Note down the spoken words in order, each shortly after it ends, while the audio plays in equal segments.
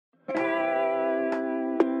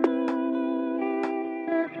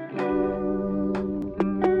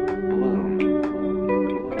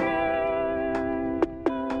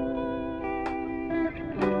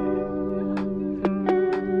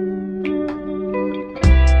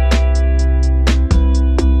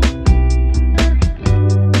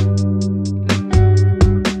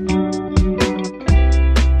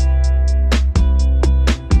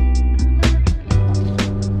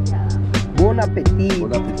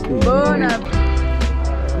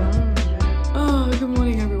Oh, good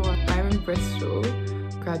morning everyone. I'm in Bristol,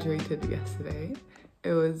 graduated yesterday.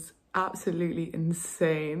 It was absolutely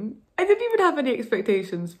insane. I didn't even have any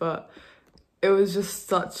expectations, but it was just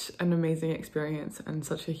such an amazing experience and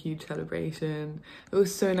such a huge celebration. It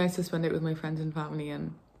was so nice to spend it with my friends and family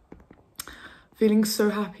and feeling so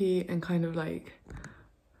happy and kind of like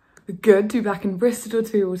good to be back in Bristol,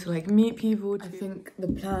 to be able to like meet people. I think the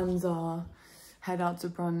plans are head out to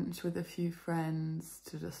brunch with a few friends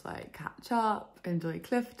to just like catch up, enjoy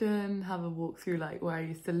Clifton, have a walk through like where I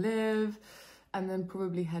used to live, and then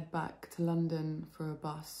probably head back to London for a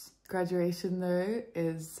bus. Graduation though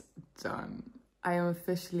is done. I am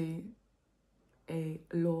officially a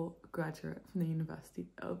law graduate from the University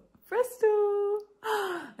of Bristol.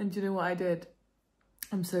 And do you know what I did?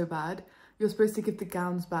 I'm so bad. You're supposed to give the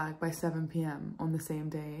gowns back by 7 p.m. on the same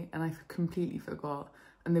day, and I completely forgot,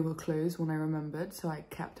 and they were closed when I remembered, so I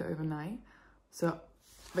kept it overnight. So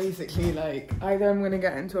basically, like, either I'm gonna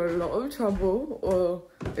get into a lot of trouble or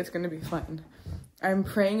it's gonna be fine. I'm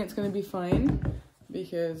praying it's gonna be fine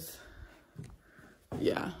because,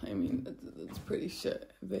 yeah, I mean, it's pretty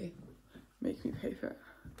shit if they make me pay for it.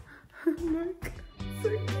 Look, so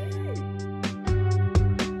cute.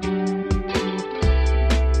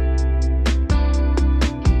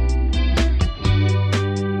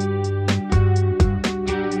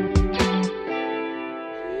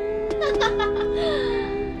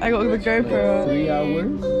 I got the GoPro. 3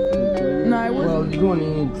 hours? No, I wasn't. Well, you don't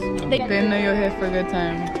need. They didn't know you're here for a good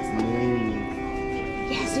time.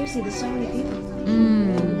 Yeah, seriously, there's so many people.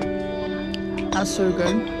 That's so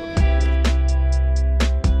good.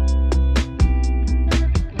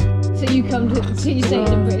 So you come to, so you say it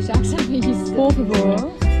in a British accent, but you still Por favor.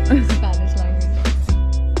 Spanish language.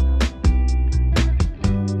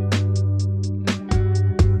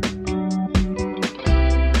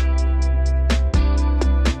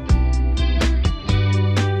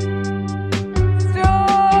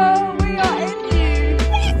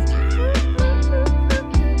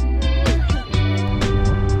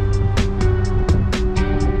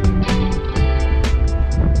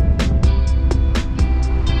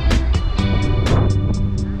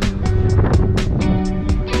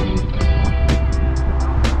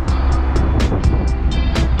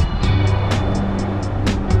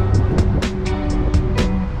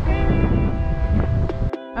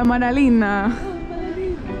 Manalina.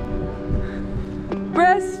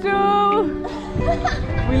 Bristol!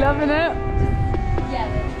 We loving it?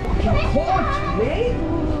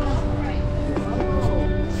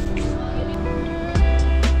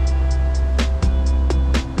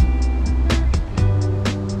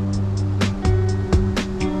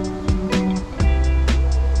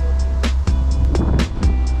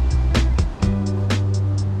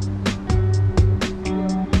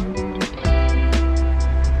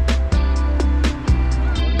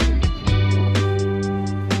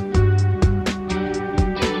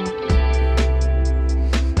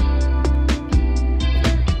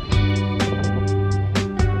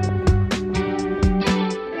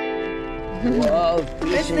 Wow,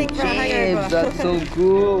 fish and chips, that's so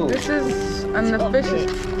cool. This is an official.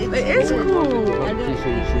 It is cool. Fish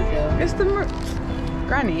and chips. It's the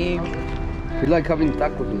Granny. It's like having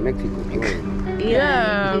tacos in Mexico. Bro.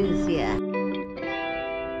 Yeah. It is, yeah.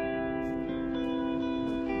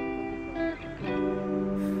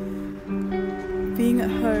 Being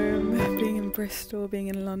at home, being in Bristol, being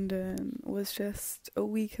in London was just a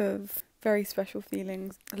week of very special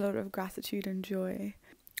feelings, a lot of gratitude and joy.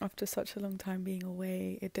 After such a long time being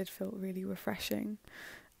away, it did feel really refreshing.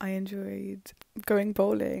 I enjoyed going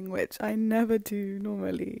bowling, which I never do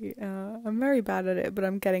normally. I'm very bad at it, but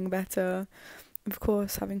I'm getting better. Of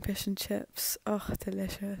course, having fish and chips, oh,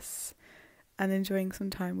 delicious. And enjoying some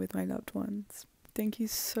time with my loved ones. Thank you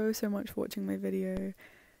so much for watching my video.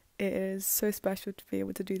 It is so special to be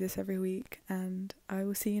able to do this every week, and I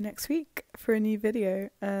will see you next week for a new video.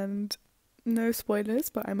 And no spoilers,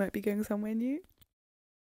 but I might be going somewhere new.